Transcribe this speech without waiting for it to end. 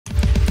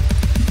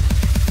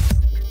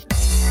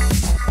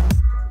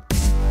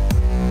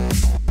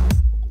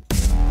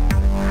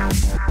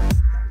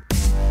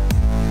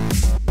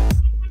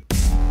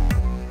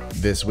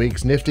This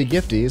week's Nifty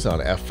Gifties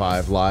on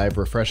F5 Live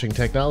Refreshing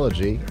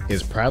Technology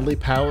is proudly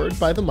powered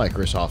by the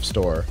Microsoft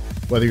Store.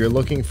 Whether you're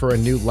looking for a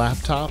new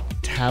laptop,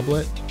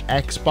 tablet,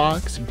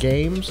 Xbox,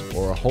 games,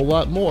 or a whole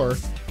lot more,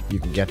 you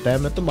can get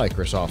them at the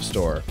Microsoft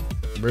Store.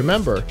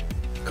 Remember,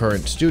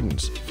 current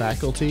students,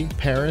 faculty,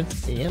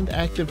 parents, and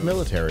active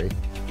military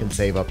can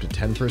save up to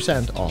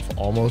 10% off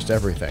almost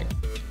everything.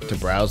 To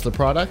browse the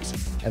products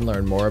and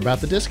learn more about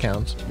the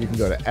discounts, you can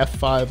go to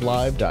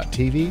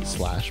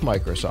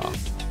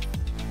f5live.tv/Microsoft.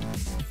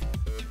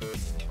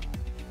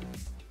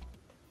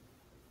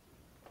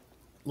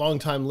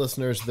 Longtime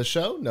listeners of the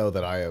show know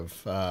that I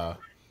have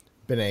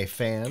been a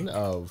fan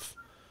of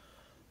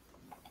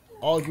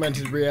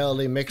augmented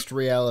reality, mixed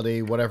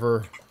reality,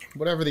 whatever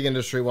the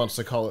industry wants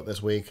to call it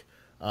this week.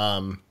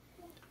 And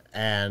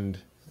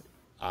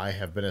I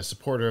have been a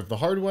supporter of the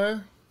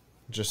hardware.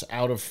 Just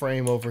out of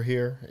frame over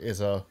here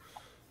is a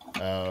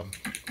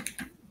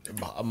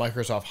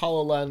Microsoft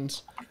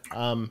HoloLens.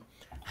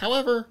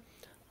 However,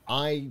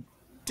 I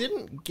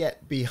didn't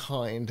get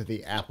behind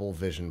the Apple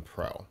Vision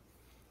Pro.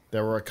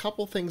 There were a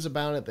couple things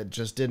about it that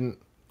just didn't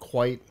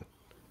quite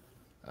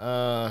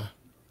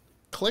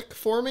click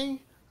for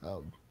me.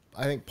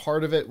 I think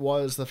part of it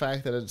was the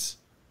fact that it's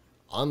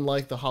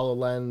unlike the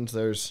HoloLens.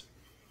 There's,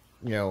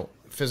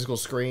 physical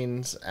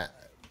screens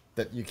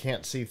that you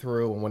can't see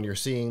through, and when you're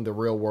seeing the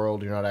real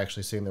world, you're not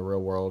actually seeing the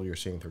real world. You're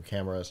seeing through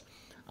cameras.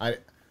 I'm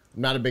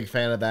not a big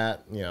fan of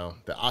that.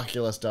 The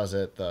Oculus does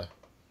it.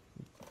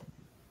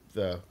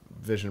 The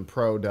Vision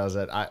Pro does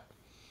it. I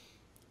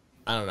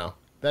don't know.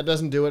 That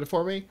doesn't do it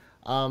for me.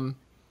 But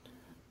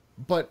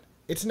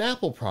it's an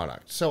Apple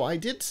product, so I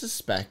did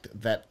suspect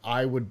that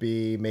I would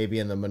be maybe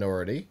in the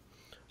minority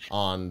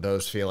on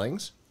those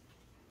feelings.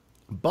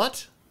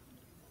 But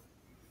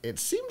it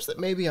seems that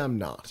maybe I'm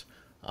not.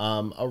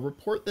 A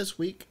report this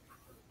week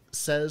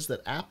says that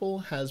Apple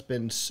has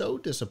been so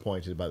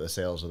disappointed by the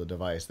sales of the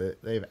device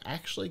that they've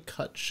actually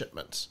cut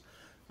shipments,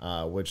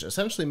 which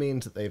essentially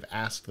means that they've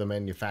asked the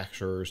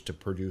manufacturers to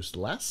produce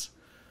less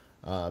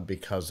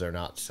because they're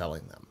not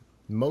selling them.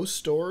 Most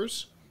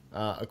stores,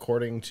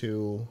 according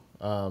to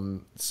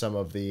some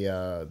of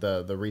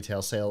the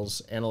retail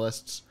sales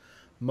analysts,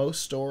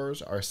 most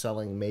stores are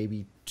selling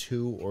maybe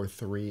 2 or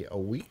 3 a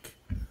week,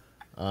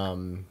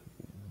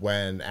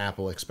 when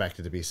Apple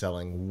expected to be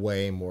selling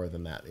way more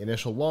than that. The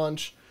initial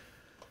launch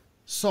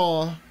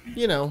saw,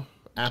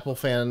 Apple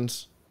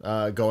fans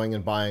going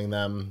and buying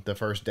them the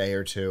first day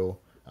or two,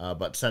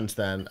 but since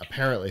then,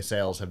 apparently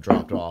sales have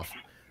dropped off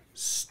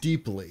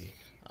steeply,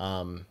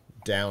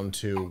 down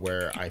to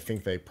where I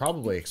think they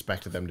probably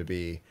expected them to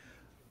be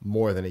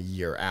more than a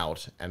year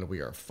out, and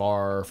we are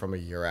far from a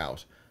year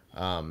out.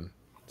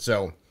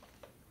 So,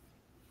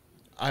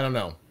 I don't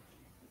know.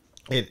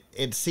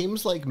 It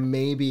seems like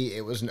maybe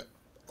it was an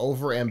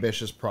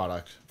over-ambitious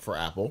product for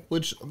Apple,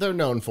 which they're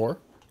known for.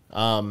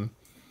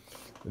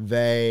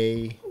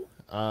 They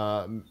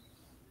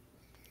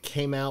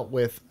came out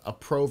with a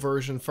Pro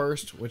version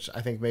first, which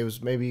I think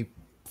was maybe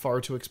far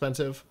too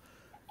expensive,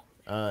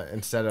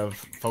 instead of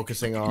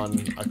focusing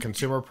on a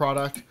consumer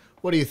product.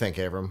 What do you think,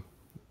 Abram?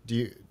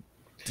 Do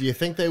you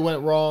think they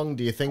went wrong?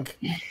 Do you think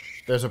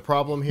there's a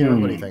problem here?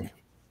 What do you think?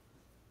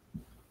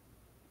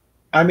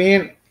 I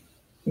mean,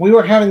 we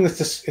were having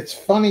this. It's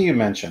funny you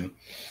mention.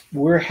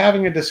 We're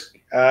having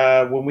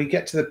when we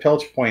get to the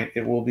pilch point,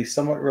 it will be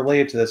somewhat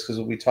related to this because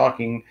we'll be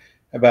talking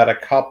about a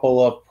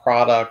couple of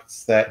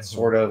products that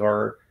sort of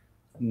are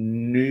a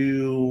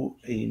new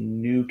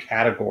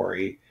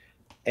category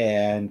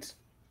and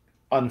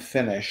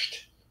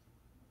unfinished,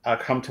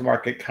 come to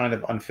market kind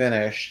of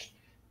unfinished.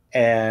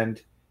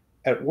 And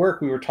at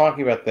work, we were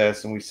talking about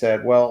this, and we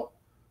said, well,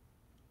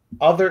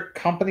 other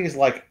companies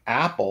like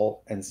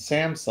Apple and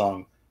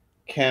Samsung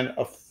can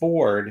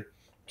afford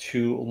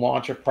to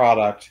launch a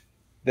product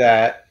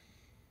that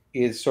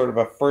is sort of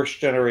a first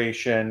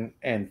generation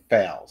and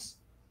fails.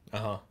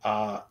 And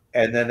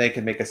then they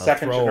can make a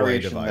second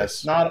generation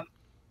device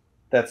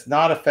that's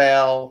not a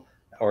fail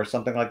or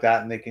something like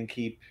that, and they can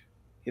keep,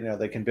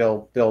 they can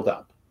build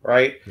up,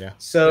 right? Yeah.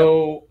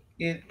 So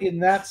in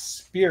that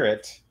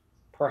spirit,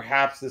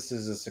 perhaps this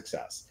is a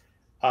success.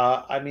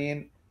 I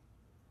mean,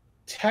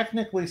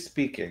 technically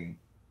speaking,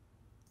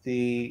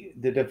 the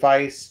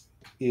device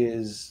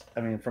is,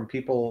 from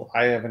people,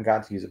 I haven't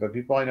got to use it, but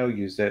people I know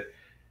used it.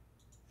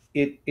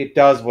 It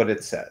does what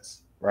it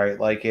says, right?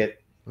 Like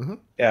it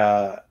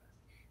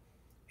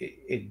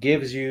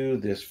gives you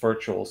this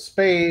virtual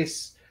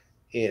space.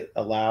 It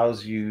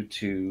allows you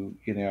to,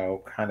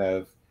 kind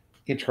of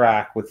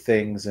interact with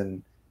things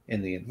in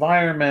the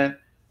environment.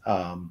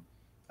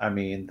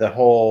 The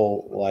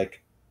whole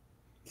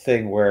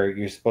thing where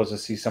you're supposed to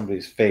see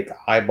somebody's fake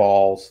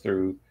eyeballs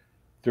through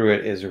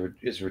it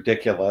is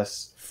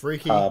ridiculous.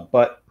 Freaky.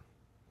 But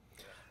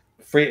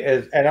free,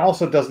 and it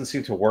also doesn't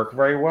seem to work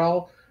very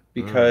well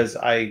because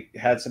I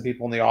had some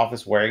people in the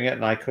office wearing it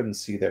and I couldn't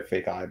see their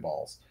fake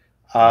eyeballs.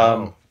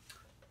 Why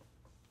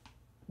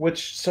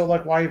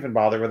even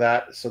bother with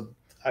that? So,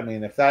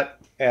 if that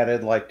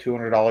added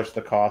 $200 to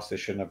the cost, they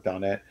shouldn't have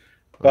done it.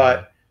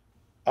 But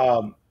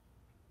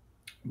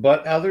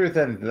But other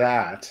than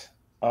that,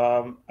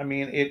 I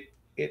mean,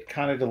 it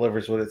kind of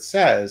delivers what it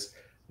says.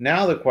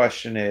 Now the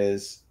question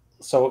is,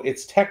 so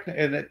it's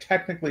a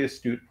technically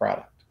astute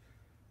product,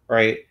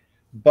 right?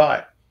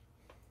 But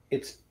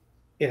it's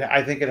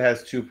I think it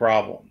has two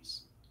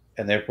problems,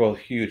 and they're both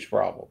huge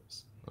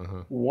problems.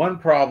 Uh-huh. One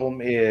problem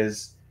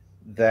is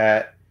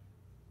that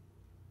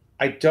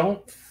I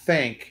don't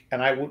think,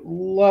 and I would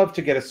love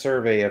to get a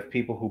survey of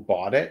people who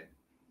bought it.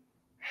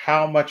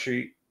 How much are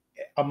you,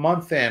 a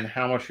month in,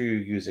 how much are you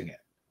using it?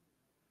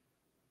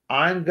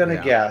 I'm going to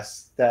Yeah.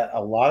 guess that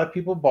a lot of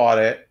people bought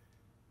it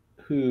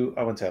who,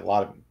 I wouldn't say a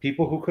lot of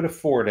people who could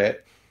afford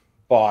it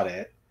bought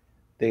it.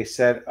 They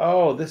said,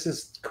 oh, this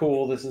is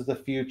cool. This is the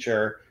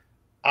future.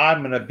 I'm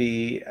going to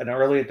be an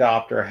early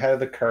adopter ahead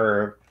of the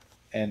curve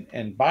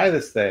and buy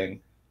this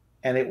thing.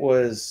 And it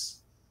was,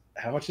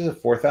 how much is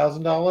it?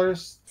 $4,000?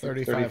 $3,500.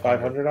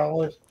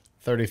 $3,500?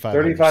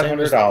 $3,500.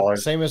 $3,500.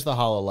 Same as the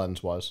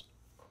HoloLens was.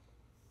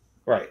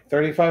 Right.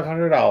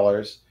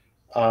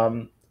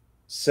 $3,500.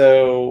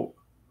 So,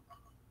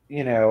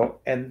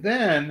 and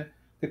then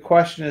the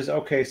question is,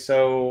 okay,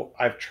 so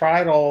I've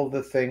tried all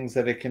the things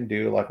that it can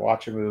do, like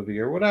watch a movie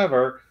or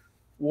whatever.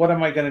 What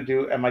am I going to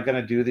do? Am I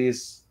going to do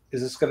these?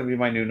 Is this going to be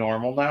my new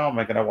normal now? Am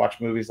I going to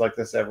watch movies like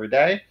this every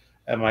day?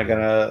 Am I going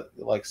to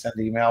like send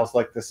emails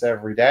like this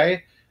every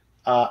day?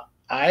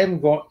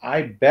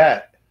 I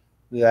bet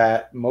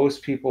that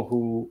most people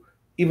who,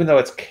 even though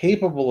it's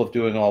capable of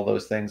doing all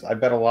those things, I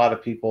bet a lot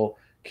of people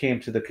came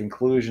to the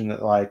conclusion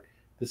that like,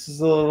 this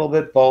is a little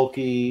bit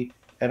bulky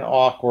and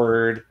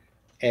awkward,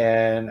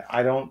 and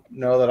I don't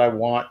know that I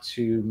want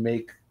to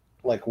make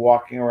like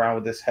walking around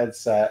with this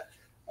headset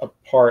a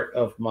part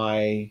of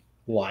my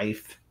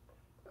life.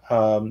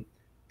 And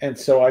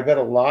so I bet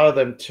a lot of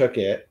them took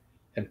it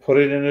and put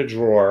it in a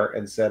drawer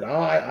and said,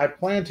 oh, I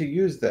plan to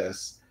use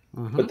this.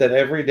 Mm-hmm. But then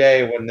every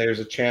day when there's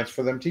a chance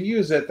for them to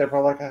use it, they're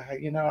probably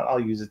like, you know what, I'll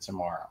use it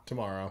tomorrow.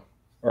 Tomorrow.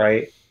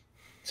 Right?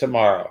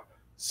 Tomorrow.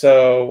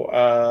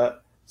 So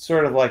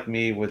sort of like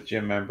me with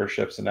gym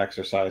memberships and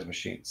exercise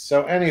machines.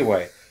 So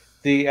anyway,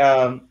 the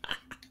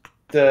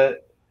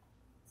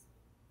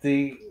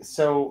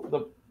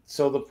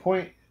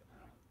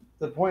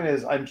point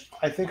is,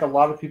 I think a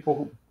lot of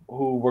people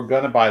who were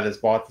going to buy this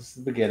bought this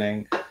at the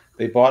beginning.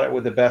 They bought it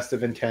with the best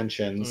of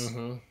intentions.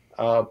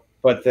 Mm-hmm.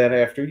 But then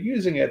after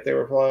using it, they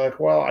were probably like,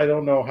 well, I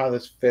don't know how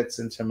this fits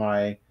into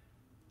my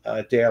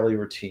daily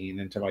routine,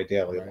 into my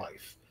daily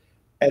life.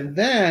 And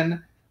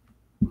then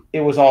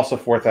it was also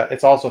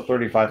it's also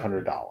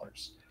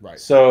 $3,500. Right.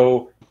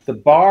 So the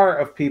bar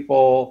of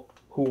people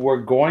who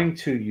were going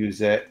to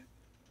use it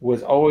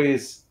was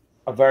always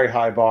a very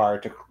high bar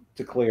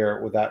to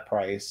clear with that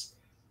price.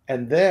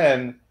 And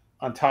then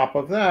on top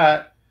of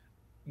that,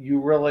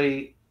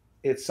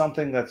 it's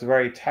something that's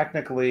very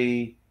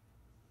technically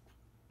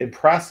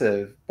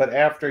impressive, but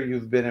after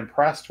you've been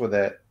impressed with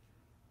it,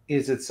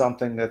 is it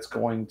something that's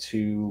going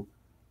to,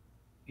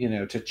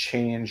 to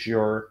change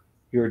your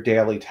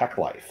daily tech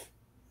life?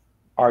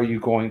 Are you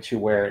going to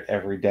wear it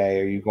every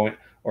day?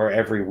 Or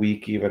every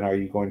week even, are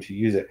you going to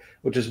use it?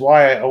 Which is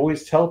why I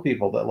always tell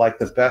people that like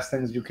the best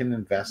things you can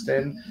invest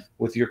in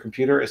with your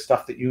computer is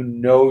stuff that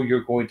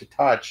you're going to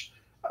touch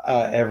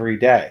every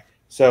day.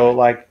 So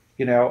like,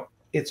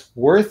 it's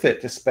worth it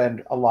to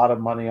spend a lot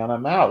of money on a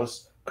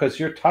mouse because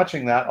you're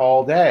touching that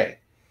all day,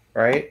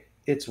 right?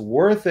 It's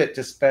worth it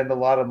to spend a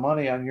lot of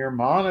money on your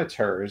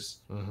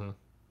monitors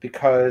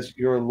because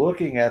you're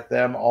looking at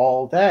them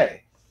all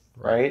day,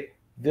 right?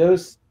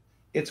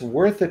 It's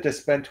worth it to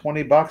spend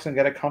 $20 and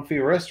get a comfy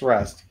wrist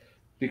rest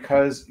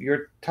because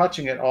you're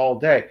touching it all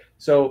day.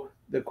 So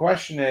the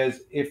question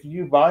is, if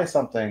you buy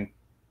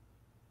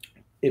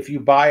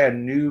a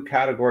new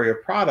category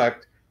of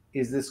product,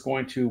 is this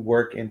going to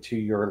work into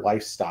your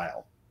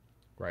lifestyle?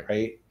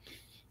 Right.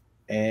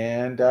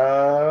 And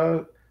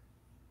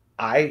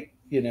I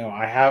don't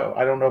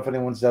know if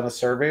anyone's done a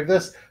survey of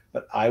this,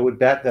 but I would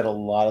bet that a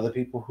lot of the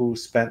people who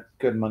spent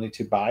good money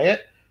to buy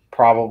it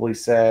probably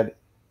said,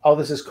 oh,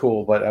 this is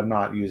cool, but I'm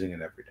not using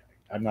it every day.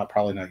 I'm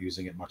probably not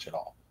using it much at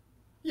all.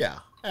 Yeah,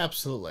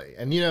 absolutely.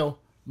 And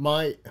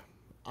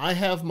I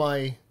have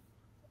my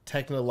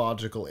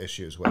technological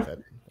issues with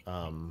it,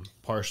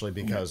 partially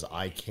because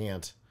I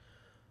can't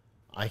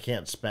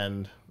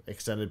spend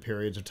extended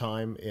periods of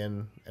time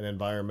in an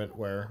environment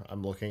where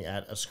I'm looking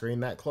at a screen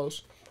that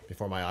close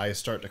before my eyes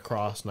start to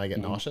cross and I get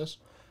nauseous.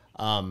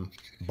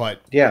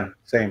 But yeah,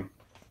 same.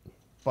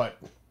 But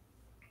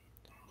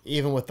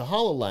even with the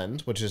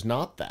HoloLens, which is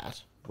not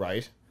that,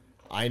 right?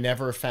 I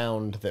never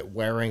found that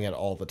wearing it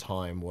all the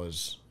time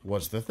was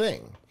the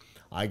thing.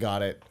 I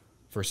got it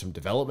for some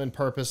development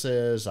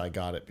purposes. I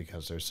got it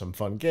because there's some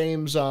fun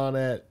games on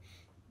it.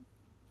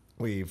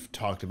 We've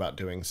talked about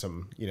doing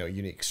some,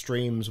 unique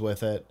streams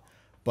with it.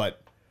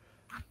 But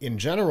in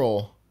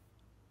general,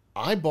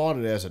 I bought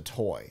it as a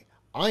toy.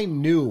 I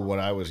knew what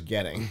I was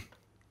getting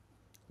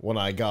when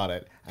I got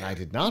it, and I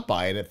did not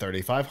buy it at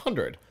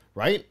 $3,500,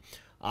 right?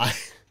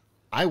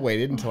 I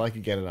waited until I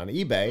could get it on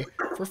eBay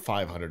for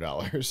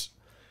 $500.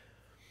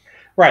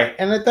 Right.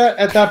 And at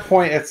that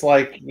point, it's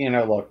like,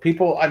 look,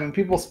 people, I mean,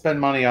 people spend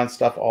money on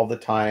stuff all the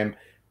time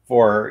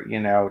for,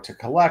 to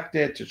collect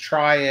it, to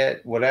try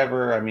it,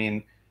 whatever. I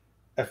mean,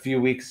 a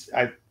few weeks,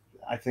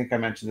 I think I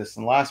mentioned this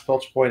in the last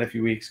Filch Point a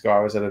few weeks ago. I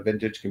was at a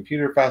vintage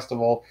computer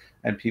festival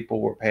and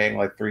people were paying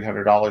like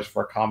 $300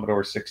 for a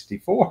Commodore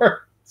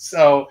 64.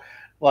 So,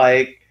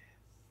 like,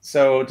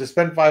 so to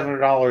spend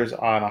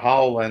 $500 on a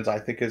HoloLens, I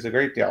think is a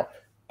great deal.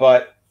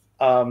 But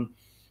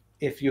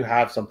if you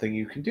have something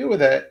you can do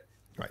with it,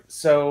 Right.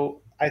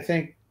 so I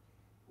think,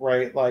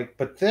 right, like,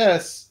 but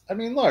this, I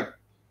mean, look,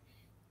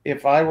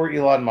 if I were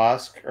Elon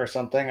Musk or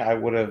something, I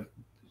would have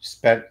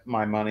spent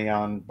my money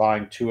on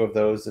buying two of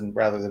those and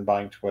rather than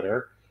buying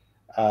Twitter.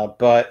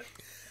 But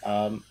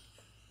um,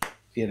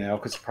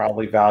 because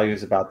probably value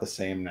is about the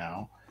same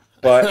now.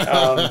 But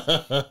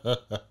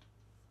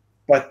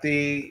but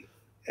the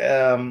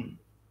um,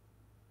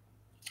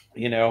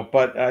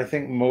 but I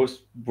think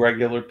most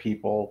regular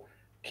people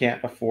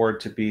can't afford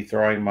to be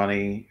throwing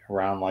money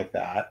around like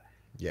that.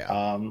 Yeah.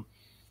 Um,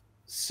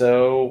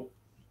 so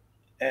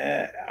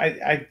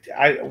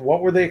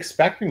what were they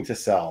expecting to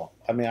sell?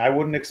 I mean, I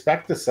wouldn't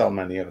expect to sell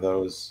many of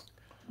those.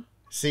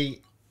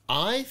 See,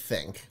 I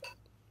think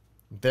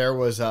there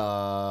was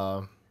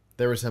a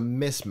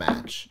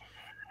mismatch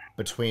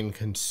between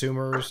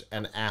consumers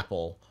and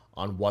Apple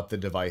on what the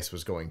device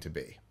was going to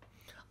be.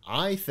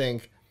 I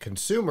think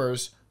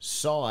consumers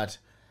saw it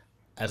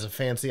as a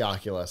fancy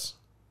Oculus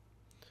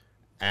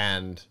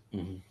and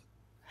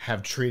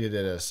have treated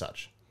it as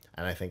such.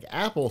 And I think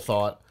Apple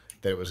thought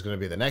that it was going to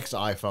be the next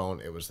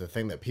iPhone. It was the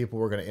thing that people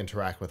were going to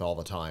interact with all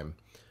the time.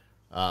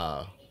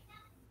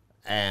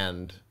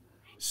 And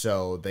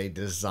so they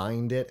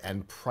designed it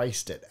and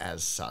priced it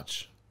as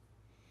such.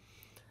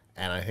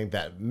 And I think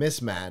that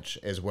mismatch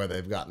is where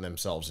they've gotten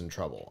themselves in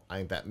trouble. I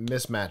think that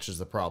mismatch is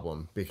the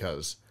problem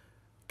because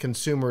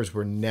consumers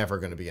were never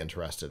going to be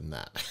interested in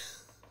that.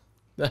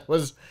 That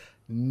was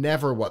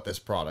never what this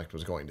product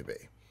was going to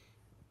be.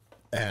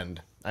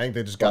 And I think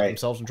they just got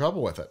themselves in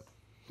trouble with it.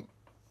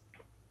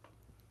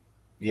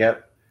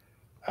 Yep.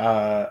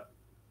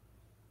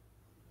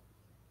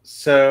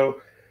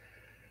 So,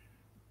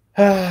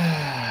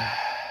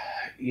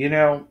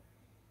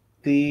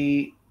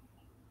 the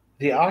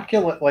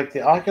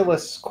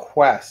Oculus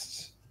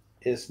Quest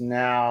is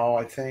now,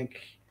 I think,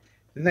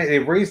 they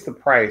raised the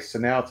price, so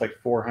now it's like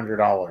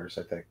 $400,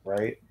 I think,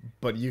 right?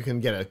 But you can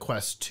get a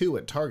Quest 2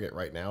 at Target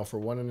right now for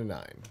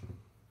 $199.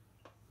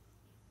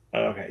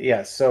 Okay,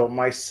 yeah. So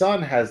my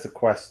son has the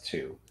Quest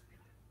 2.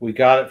 We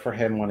got it for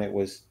him when it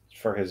was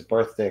for his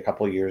birthday a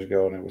couple of years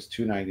ago, and it was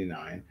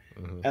 $299.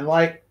 And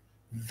like,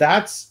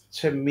 that's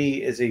to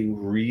me is a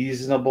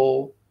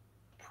reasonable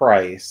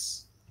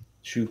price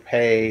to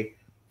pay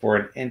for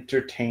an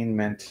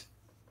entertainment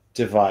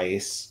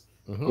device.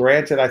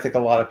 Granted, I think a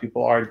lot of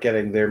people aren't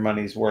getting their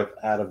money's worth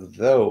out of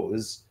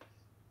those,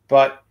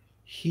 but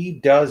he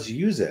does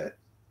use it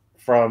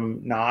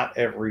from not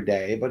every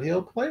day, but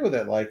he'll play with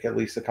it like at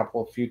least a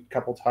couple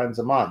times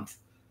a month.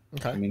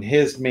 Okay. I mean,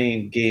 his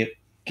main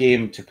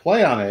game to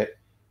play on it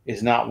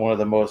is not one of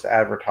the most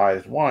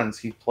advertised ones.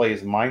 He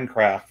plays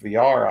Minecraft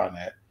VR on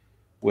it,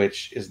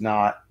 which is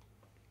not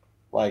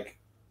like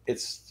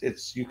there's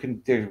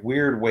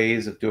weird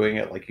ways of doing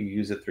it, like you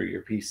use it through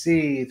your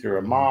PC, through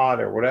a mod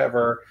or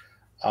whatever.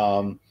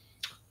 And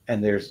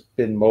there's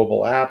been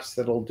mobile apps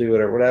that'll do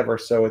it or whatever.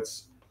 So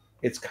it's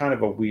kind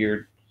of a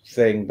weird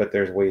thing, but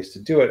there's ways to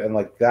do it. And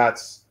like,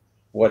 that's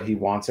what he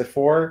wants it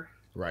for.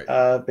 Right.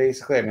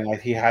 Basically, I mean,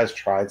 like, he has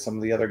tried some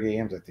of the other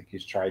games. I think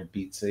he's tried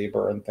Beat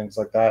Saber and things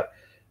like that.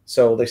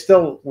 So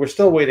we're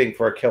still waiting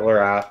for a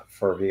killer app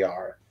for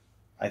VR,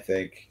 I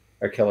think,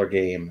 a killer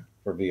game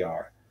for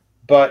VR.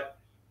 But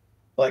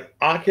like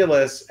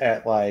Oculus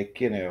at like,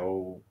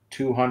 $200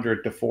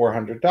 to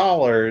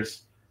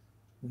 $400,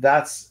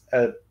 that's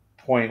a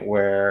point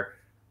where,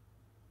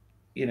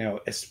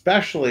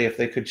 especially if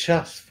they could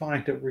just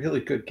find a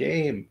really good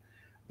game,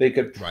 they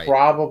could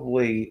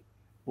probably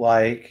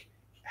like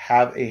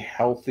have a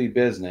healthy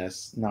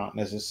business. Not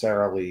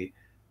necessarily,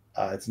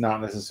 it's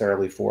not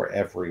necessarily for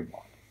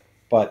everyone,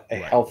 but a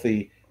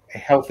healthy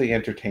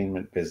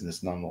entertainment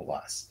business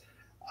nonetheless.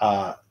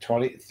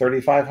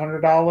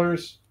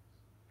 $3,500,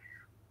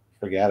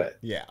 forget it.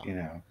 Yeah.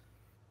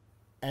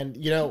 And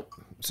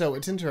so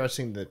it's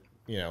interesting that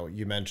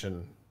you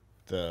mentioned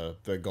the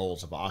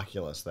goals of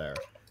Oculus there.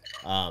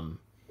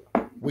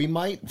 We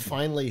might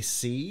finally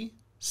see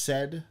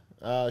said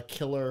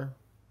killer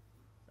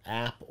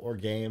app or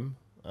game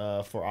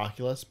for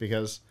Oculus,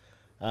 because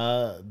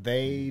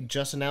they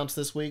just announced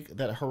this week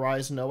that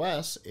Horizon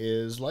OS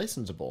is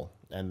licensable,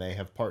 and they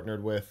have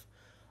partnered with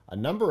a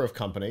number of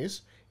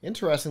companies,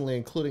 interestingly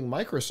including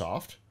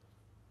Microsoft.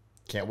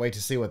 Can't wait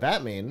to see what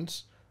that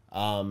means,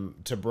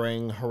 to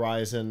bring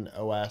Horizon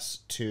OS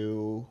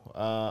to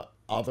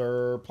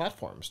other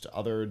platforms, to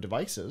other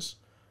devices.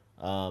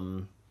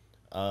 There's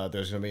going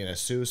to be an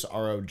Asus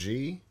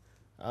ROG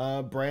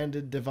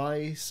branded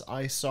device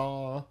I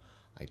saw.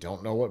 I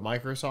don't know what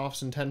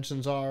Microsoft's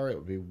intentions are. It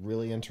would be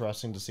really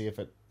interesting to see if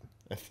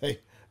they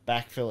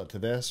backfill it to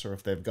this, or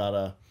if they've got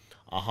a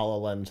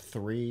HoloLens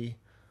 3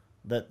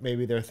 that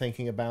maybe they're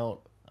thinking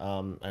about.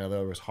 I know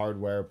there was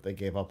hardware they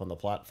gave up on the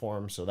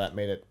platform, so that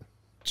made it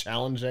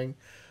challenging.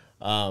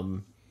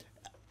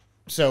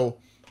 So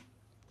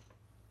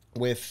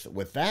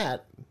with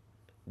that,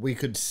 we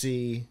could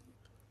see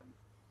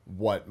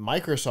what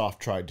Microsoft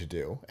tried to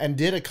do and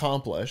did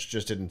accomplish,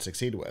 just didn't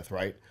succeed with,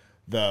 right?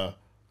 The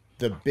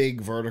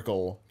big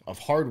vertical of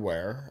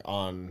hardware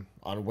on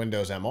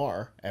Windows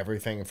MR,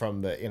 everything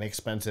from the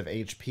inexpensive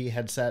HP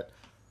headset,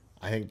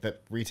 I think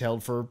that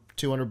retailed for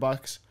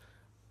 $200,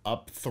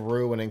 up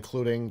through and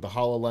including the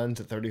HoloLens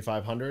at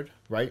 $3,500,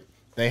 right?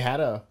 They had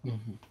a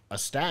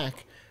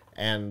stack,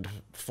 and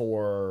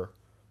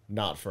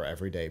not for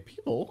everyday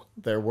people,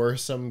 there were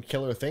some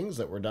killer things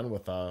that were done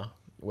with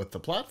the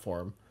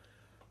platform.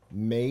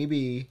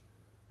 Maybe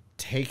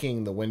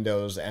taking the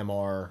Windows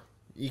MR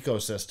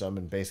ecosystem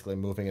and basically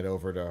moving it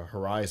over to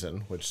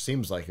Horizon, which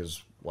seems like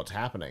is what's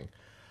happening.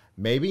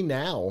 Maybe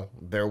now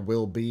there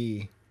will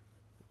be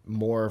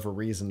more of a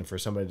reason for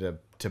somebody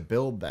to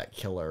build that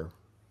killer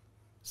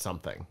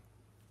something.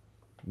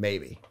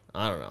 Maybe.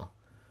 I don't know.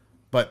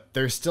 But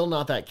there's still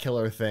not that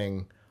killer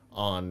thing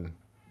on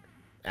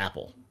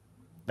Apple.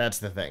 That's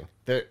the thing.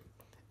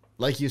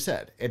 Like you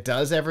said, it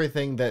does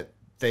everything that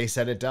they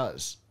said it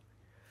does.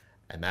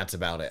 And that's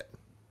about it.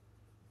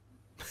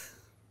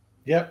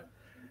 Yep.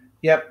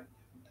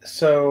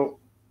 So,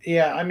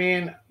 yeah, I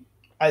mean,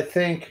 I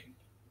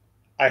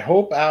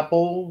hope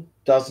Apple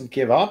doesn't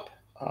give up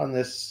on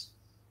this,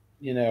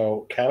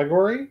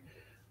 category.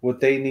 What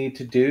they need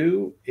to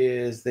do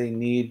is they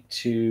need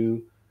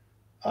to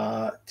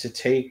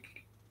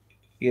take,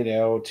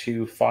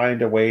 to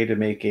find a way to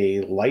make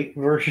a light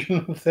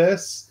version of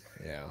this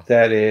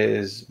that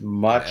is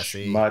much,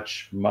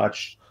 much,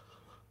 much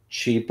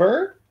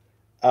cheaper.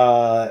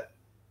 And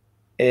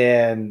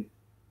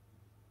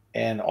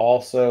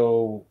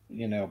also,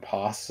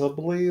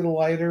 possibly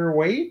lighter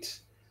weight,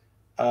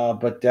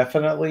 but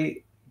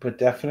definitely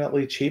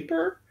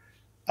cheaper.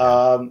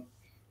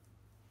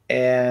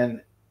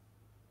 And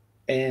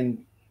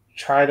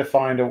try to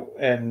find a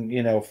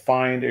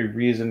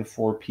reason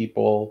for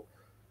people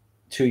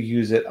to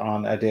use it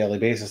on a daily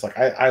basis. Like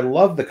I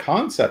love the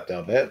concept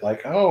of it.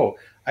 Like, oh,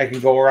 I can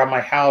go around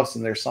my house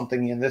and there's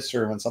something in this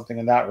room and something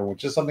in that room,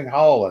 which is something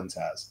HoloLens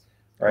has,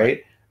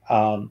 right?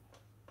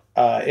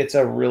 It's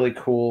a really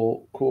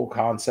cool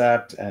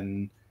concept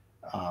and,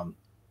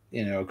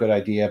 good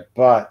idea,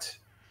 but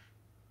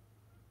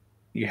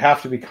you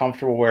have to be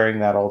comfortable wearing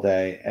that all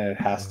day and it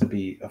has to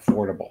be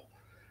affordable.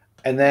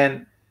 And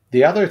then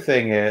the other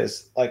thing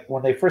is, like,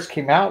 when they first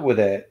came out with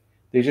it,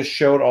 they just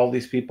showed all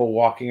these people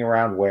walking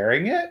around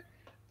wearing it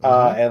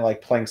and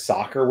like playing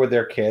soccer with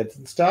their kids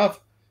and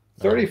stuff.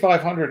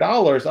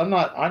 $3,500.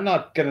 I'm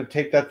not going to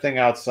take that thing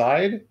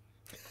outside.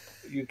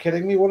 Are you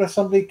kidding me? What if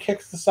somebody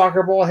kicks the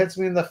soccer ball, hits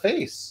me in the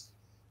face?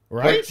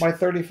 Right. My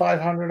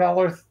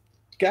 $3,500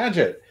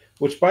 gadget,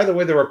 which, by the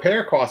way, the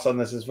repair costs on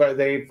this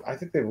I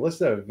think they've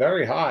listed it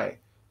very high.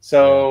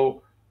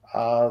 So,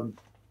 I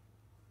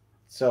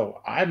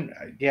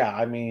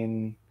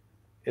mean,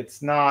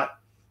 it's not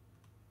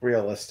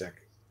realistic.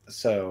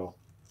 So,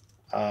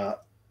 the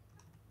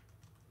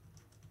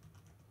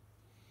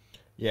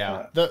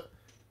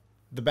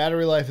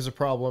battery life is a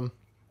problem,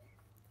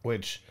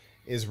 which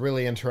is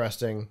really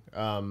interesting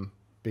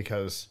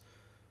because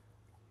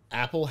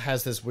Apple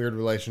has this weird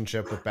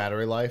relationship with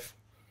battery life.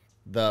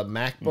 The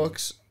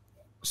MacBooks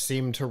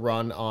seem to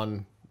run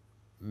on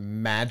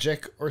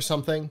Magic or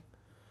something.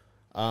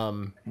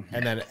 And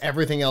then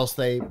everything else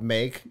they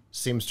make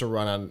seems to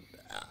run on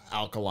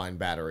alkaline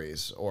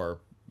batteries or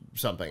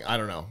something. I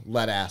don't know.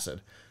 Lead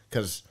acid.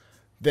 Because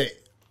lead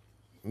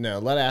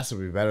acid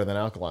would be better than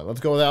alkaline. Let's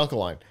go with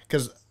alkaline.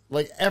 Because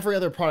like every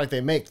other product they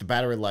make, the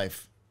battery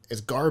life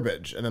is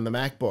garbage. And then the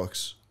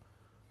MacBooks,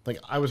 like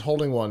I was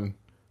holding one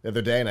the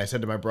other day and I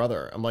said to my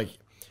brother, I'm like,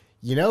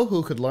 you know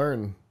who could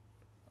learn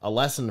a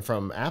lesson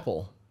from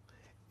Apple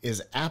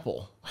is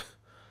Apple.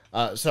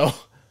 So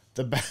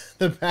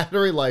the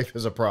battery life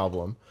is a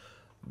problem.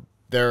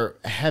 They're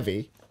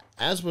heavy,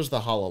 as was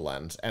the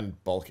HoloLens,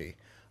 and bulky.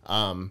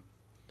 And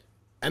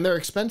they're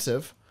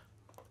expensive,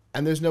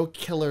 and there's no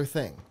killer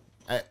thing.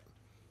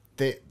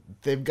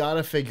 They've got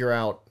to figure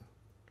out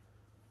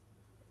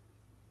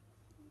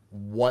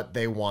what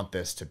they want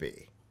this to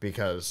be,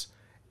 because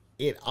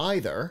it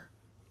either...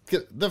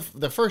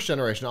 The first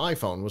generation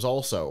iPhone was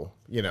also,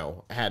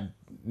 had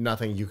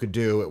nothing you could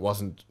do. It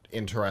wasn't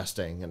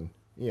interesting, and,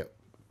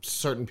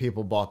 certain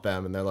people bought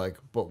them, and they're like,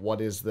 but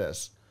what is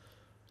this?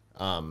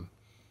 And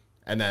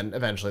then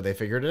eventually they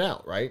figured it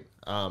out, right?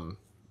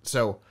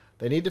 So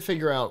they need to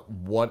figure out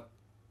what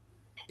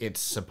it's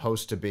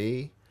supposed to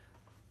be,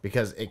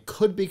 because it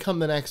could become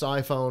the next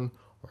iPhone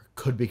or it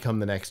could become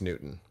the next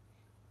Newton.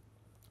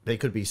 They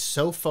could be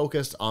so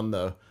focused on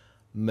the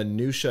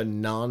minutia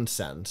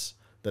nonsense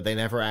that they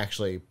never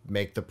actually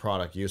make the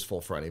product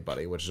useful for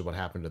anybody, which is what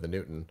happened to the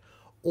Newton.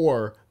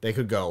 Or they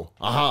could go,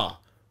 aha,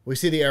 we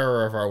see the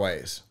error of our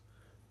ways,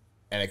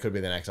 and it could be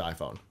the next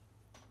iPhone.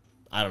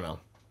 I don't know.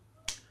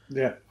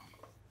 Yeah.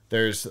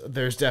 There's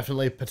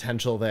definitely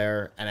potential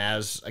there, and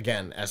as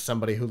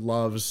somebody who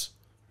loves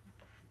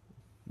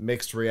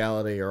mixed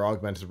reality or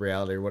augmented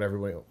reality or whatever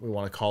we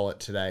want to call it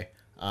today,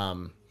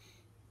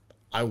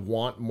 I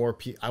want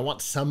I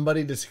want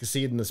somebody to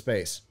succeed in the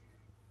space,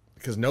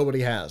 because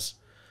nobody has.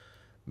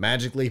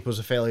 Magic Leap was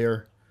a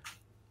failure,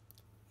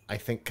 I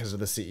think, because of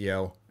the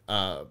CEO.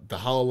 The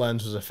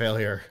HoloLens was a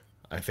failure,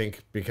 I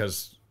think,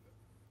 because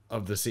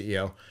of the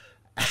CEO.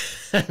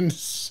 And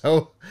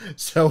so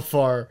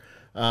far,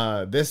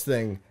 this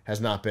thing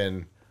has not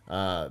been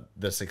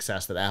the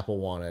success that Apple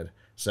wanted.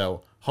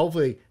 So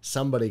hopefully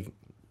somebody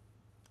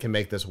can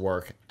make this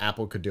work.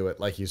 Apple could do it.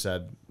 Like you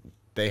said,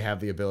 they have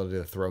the ability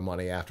to throw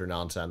money after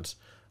nonsense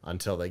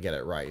until they get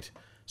it right.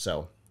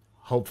 So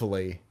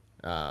hopefully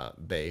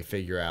they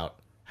figure out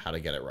how to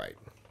get it right.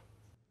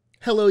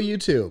 Hello,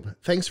 YouTube.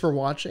 Thanks for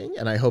watching,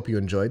 and I hope you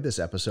enjoyed this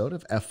episode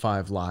of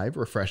F5 Live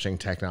Refreshing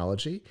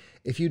Technology.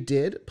 If you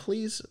did,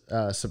 please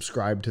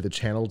subscribe to the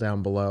channel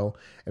down below,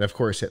 and of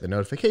course hit the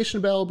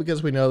notification bell,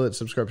 because we know that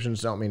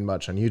subscriptions don't mean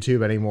much on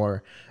YouTube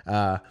anymore.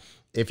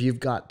 If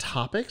you've got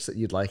topics that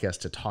you'd like us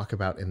to talk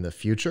about in the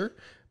future,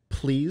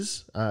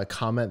 please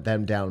comment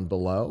them down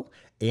below.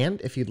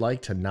 And if you'd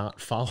like to not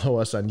follow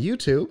us on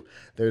YouTube,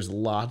 there's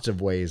lots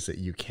of ways that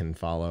you can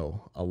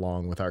follow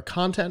along with our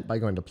content by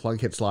going to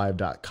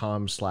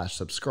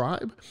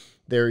PLUGHITZlive.com/subscribe.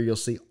 There you'll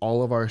see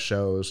all of our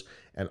shows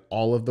and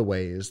all of the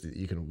ways that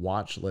you can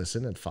watch,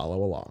 listen, and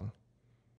follow along.